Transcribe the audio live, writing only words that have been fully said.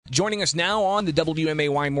Joining us now on the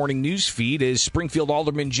WMAY Morning News Feed is Springfield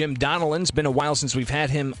Alderman Jim Donnellan. It's been a while since we've had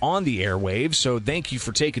him on the airwaves, so thank you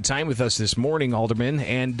for taking time with us this morning, Alderman.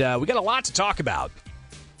 And we got a lot to talk about.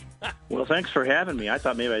 Well, thanks for having me. I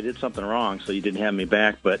thought maybe I did something wrong, so you didn't have me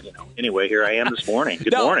back. But anyway, here I am this morning.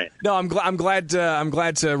 Good morning. No, I'm glad to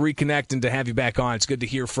reconnect and to have you back on. It's good to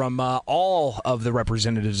hear from all of the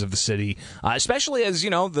representatives of the city, especially as the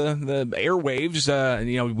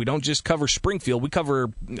airwaves. We don't just cover Springfield; we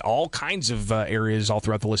cover all kinds of areas all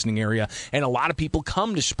throughout the listening area, and a lot of people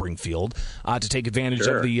come to Springfield to take advantage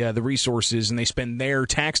of the resources, and they spend their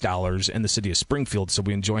tax dollars in the city of Springfield. So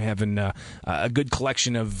we enjoy having a good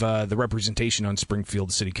collection of the representation on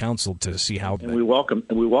Springfield City Council to see how. And we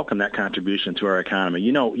welcome that contribution to our economy.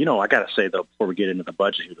 I got to say though, before we get into the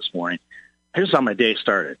budget here this morning, here's how my day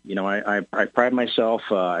started. I pride myself.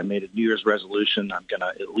 I made a New Year's resolution. I'm going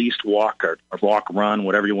to at least walk or run,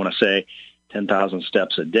 whatever you want to say, 10,000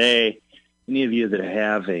 steps a day. Any of you that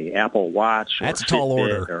have a Apple Watch, that's a tall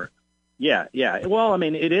order. Yeah. Well, I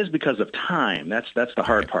mean, it is because of time. That's the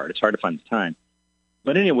hard part. It's hard to find the time.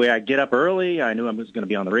 But anyway, I get up early. I knew I was going to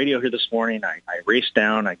be on the radio here this morning. I race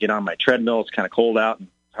down. I get on my treadmill. It's kind of cold out and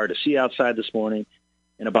hard to see outside this morning.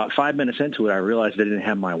 And about 5 minutes into it, I realized I didn't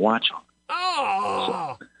have my watch on.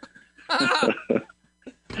 Oh!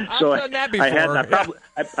 So I've done that before.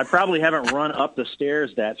 I probably haven't run up the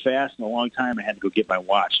stairs that fast in a long time. I had to go get my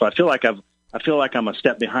watch. So I feel like I'm a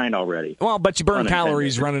step behind already. Well, but you burn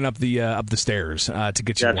calories running up the stairs to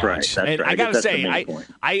get your watch. That's and right. I got to say,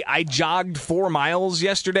 I jogged 4 miles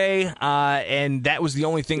yesterday, and that was the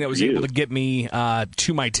only thing that was able to get me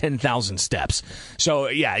to my 10,000 steps. So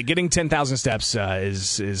yeah, getting 10,000 steps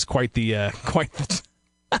is quite the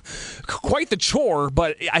quite the chore,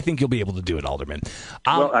 but I think you'll be able to do it, Alderman.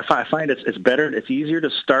 Well, I find it's better. It's easier to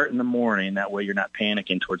start in the morning. That way you're not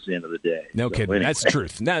panicking towards the end of the day. No kidding. Anyway. That's the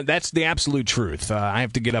truth. No, that's the absolute truth. I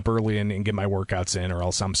have to get up early and get my workouts in, or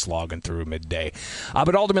else I'm slogging through midday.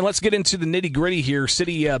 But, Alderman, let's get into the nitty-gritty here.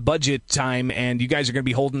 City budget time, and you guys are going to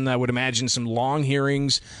be holding, I would imagine, some long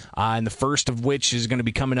hearings, and the first of which is going to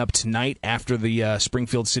be coming up tonight after the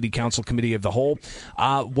Springfield City Council Committee of the Whole.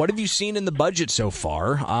 What have you seen in the budget so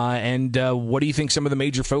far? And what do you think some of the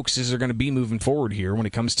major focuses are going to be moving forward here when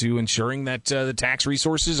it comes to ensuring that the tax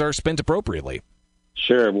resources are spent appropriately?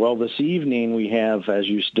 Sure. Well, this evening we have, as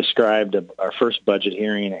you described, our first budget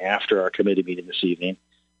hearing after our committee meeting this evening,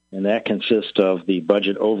 and that consists of the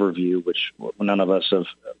budget overview, which none of us have,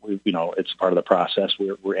 it's part of the process.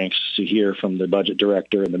 We're anxious to hear from the budget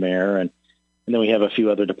director and the mayor, and then we have a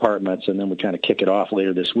few other departments, and then we kind of kick it off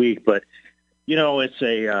later this week. But, it's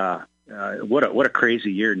what a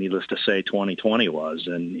crazy year, needless to say, 2020 was,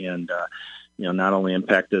 and not only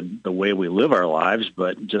impacted the way we live our lives,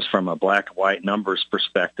 but just from a black and white numbers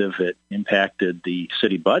perspective, it impacted the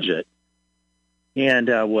city budget. And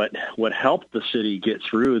what helped the city get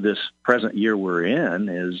through this present year we're in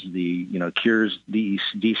is the Cures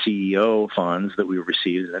DCEO funds that we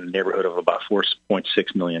received in the neighborhood of about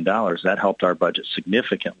 $4.6 million. That helped our budget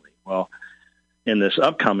significantly. Well, in this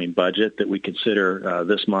upcoming budget that we consider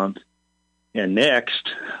this month and next,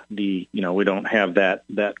 we don't have that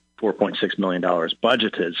 $4.6 million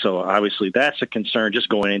budgeted. So obviously that's a concern just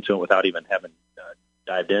going into it without even having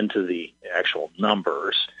dived into the actual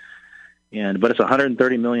numbers. But it's a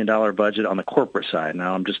 $130 million budget on the corporate side.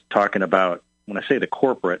 Now I'm just talking about, when I say the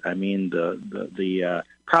corporate, I mean this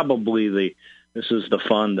is the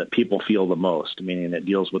fund that people feel the most, meaning it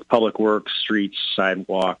deals with public works, streets,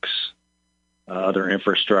 sidewalks, other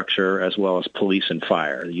infrastructure, as well as police and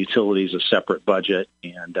fire. The utilities is a separate budget,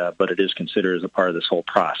 but it is considered as a part of this whole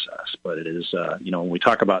process. But it is, when we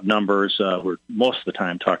talk about numbers, we're most of the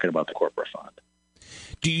time talking about the corporate fund.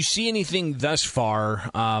 Do you see anything thus far,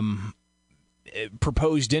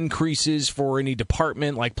 proposed increases for any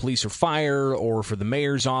department like police or fire, or for the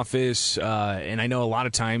mayor's office? And I know a lot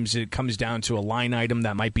of times it comes down to a line item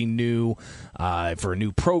that might be new for a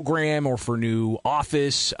new program or for a new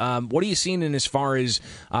office. What are you seeing in as far as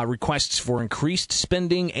requests for increased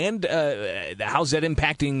spending, and how's that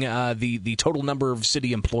impacting the total number of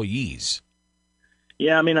city employees?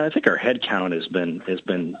 Yeah, I mean, I think our head count has been,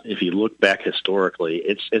 if you look back historically,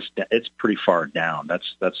 it's pretty far down.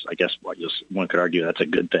 That's I guess one could argue that's a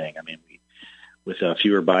good thing. I mean, with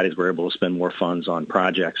fewer bodies, we're able to spend more funds on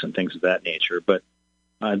projects and things of that nature. But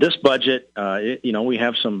this budget, we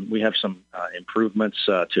have some improvements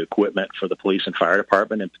to equipment for the police and fire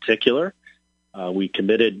department in particular. We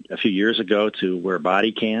committed a few years ago to wear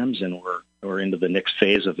body cams, and we're into the next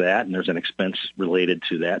phase of that, and there's an expense related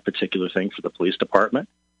to that particular thing for the police department.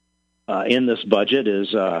 In this budget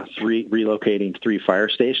is relocating 3 fire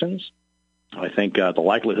stations. I think the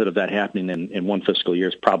likelihood of that happening in one fiscal year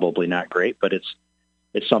is probably not great, but it's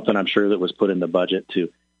something I'm sure that was put in the budget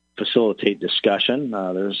to facilitate discussion.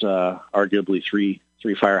 There's arguably three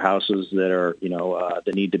firehouses that are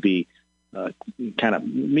that need to be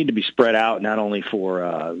spread out, not only for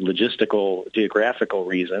logistical, geographical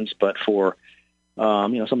reasons, but for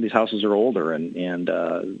some of these houses are older and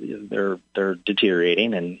they're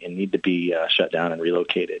deteriorating and need to be shut down and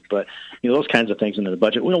relocated. But those kinds of things into the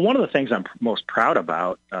budget. One of the things I'm most proud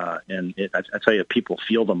about, I tell you, people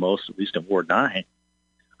feel the most, at least in Ward 9,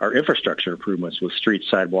 are infrastructure improvements with streets,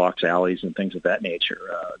 sidewalks, alleys, and things of that nature.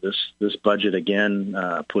 This budget again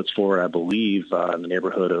puts forward, I believe, in the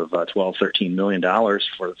neighborhood of $12-13 million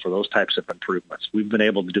for those types of improvements. We've been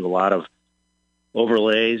able to do a lot of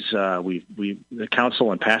overlays. The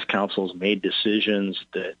council and past councils made decisions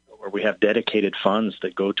where we have dedicated funds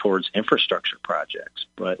that go towards infrastructure projects.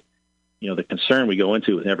 But the concern we go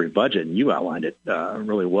into with every budget, and you outlined it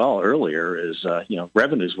really well earlier, is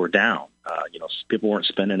revenues were down. People weren't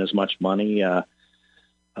spending as much money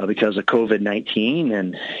because of COVID-19,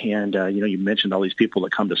 and you mentioned all these people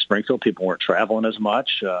that come to Springfield. People weren't traveling as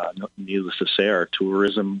much. Needless to say, our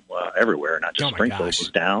tourism everywhere, not just Springfield, was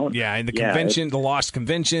down. Yeah, and the lost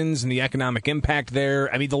conventions and the economic impact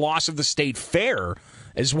there. I mean, the loss of the state fair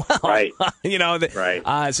as well. Right.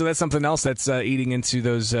 Right. So that's something else that's eating into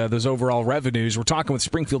those overall revenues. We're talking with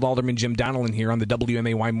Springfield Alderman Jim Donnellan here on the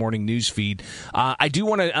WMAY Morning News Feed. I do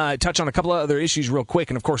want to touch on a couple of other issues real quick,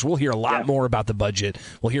 and of course we'll hear a lot more about the budget.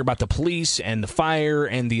 We'll hear about the police and the fire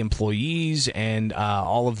and the employees and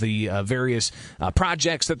all of the various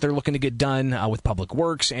projects that they're looking to get done with Public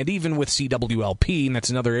Works and even with CWLP, and that's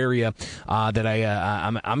another area that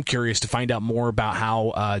I'm curious to find out more about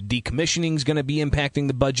how decommissioning is going to be impacting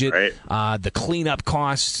the budget, the cleanup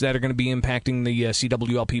costs that are going to be impacting the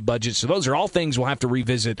CWLP budget. So those are all things we'll have to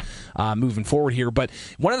revisit moving forward here. But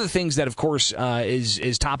one of the things that, of course,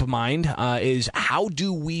 is top of mind is how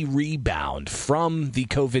do we rebound from the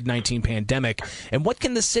COVID-19 pandemic, and what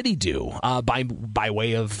can the city do by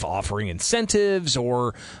way of offering incentives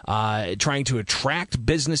or trying to attract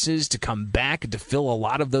businesses to come back to fill a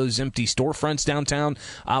lot of those empty storefronts downtown?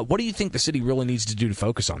 What do you think the city really needs to do to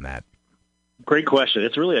focus on that? Great question.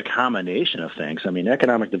 It's really a combination of things. I mean,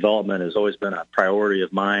 economic development has always been a priority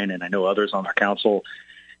of mine, and I know others on our council.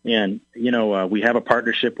 And, we have a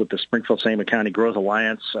partnership with the Springfield-Sangamon County Growth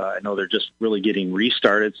Alliance. I know they're just really getting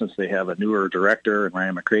restarted since they have a newer director,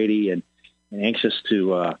 Ryan McCready, and anxious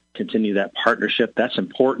to continue that partnership. That's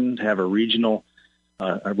important to have a regional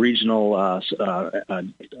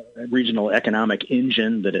economic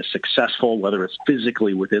engine that is successful, whether it's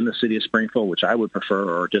physically within the city of Springfield, which I would prefer,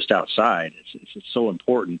 or just outside. It's so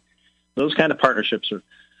important. Those kind of partnerships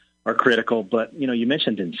are critical. But you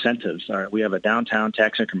mentioned incentives. We have a downtown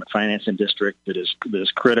tax increment financing district that is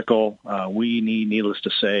critical. We need, needless to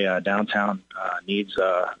say, downtown needs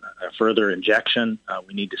a further injection.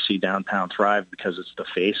 We need to see downtown thrive because it's the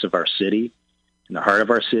face of our city, in the heart of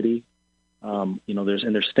our city.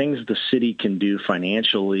 There's things the city can do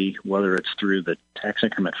financially, whether it's through the tax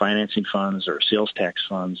increment financing funds or sales tax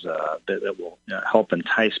funds that will help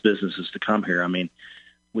entice businesses to come here. I mean,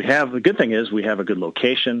 the good thing is we have a good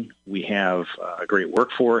location. We have a great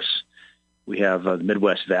workforce. We have the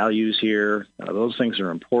Midwest values here. Those things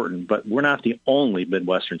are important, but we're not the only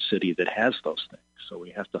Midwestern city that has those things. So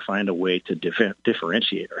we have to find a way to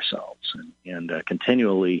differentiate ourselves and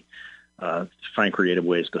continually find creative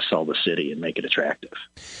ways to sell the city and make it attractive.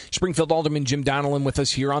 Springfield Alderman Jim Donnellan with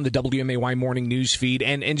us here on the WMAY Morning News Feed.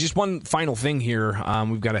 And just one final thing here.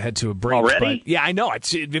 We've got to head to a break. Already? But yeah, I know.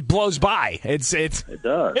 It blows by. It does.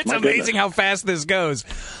 It's My amazing goodness. how fast this goes.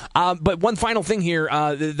 But one final thing here.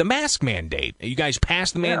 The mask mandate. You guys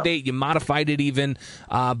passed the mandate. You modified it even.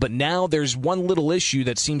 But now there's one little issue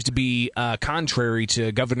that seems to be contrary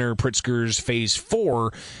to Governor Pritzker's Phase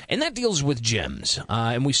 4, and that deals with gyms.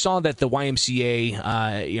 And we saw that the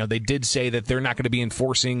YMCA, they did say that they're not going to be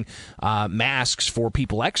enforcing masks for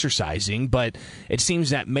people exercising, but it seems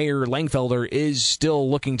that Mayor Langfelder is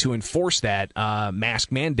still looking to enforce that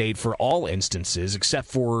mask mandate for all instances except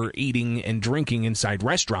for eating and drinking inside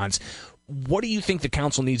restaurants. What do you think the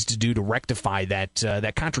council needs to do to rectify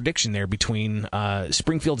that contradiction there between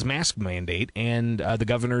Springfield's mask mandate and the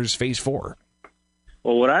governor's Phase 4?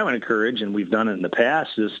 Well, what I would encourage, and we've done it in the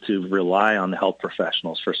past, is to rely on the health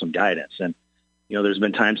professionals for some guidance. And, there's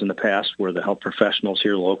been times in the past where the health professionals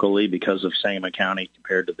here locally, because of Sangamon County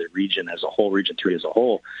compared to the region as a whole, Region 3 as a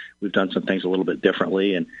whole, we've done some things a little bit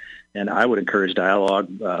differently. And I would encourage dialogue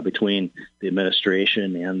between the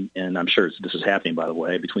administration and I'm sure this is happening, by the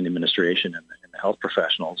way, between the administration and the health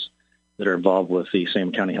professionals that are involved with the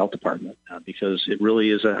Salem County Health Department because it really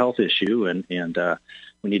is a health issue, and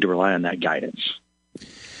we need to rely on that guidance.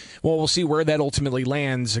 Well, we'll see where that ultimately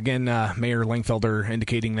lands. Again, Mayor Langfelder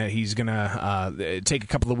indicating that he's going to take a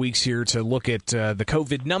couple of weeks here to look at the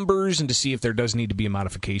COVID numbers and to see if there does need to be a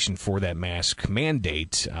modification for that mask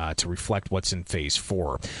mandate to reflect what's in Phase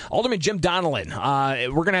 4. Alderman Jim Donelon,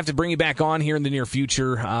 we're going to have to bring you back on here in the near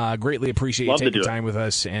future. Greatly appreciate you taking time with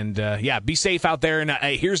us. And, be safe out there. And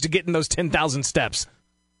here's to getting those 10,000 steps.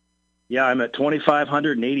 Yeah, I'm at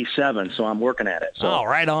 2,587, so I'm working at it. So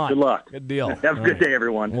right on. Good luck. Good deal. Have a good day,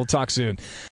 everyone. We'll talk soon.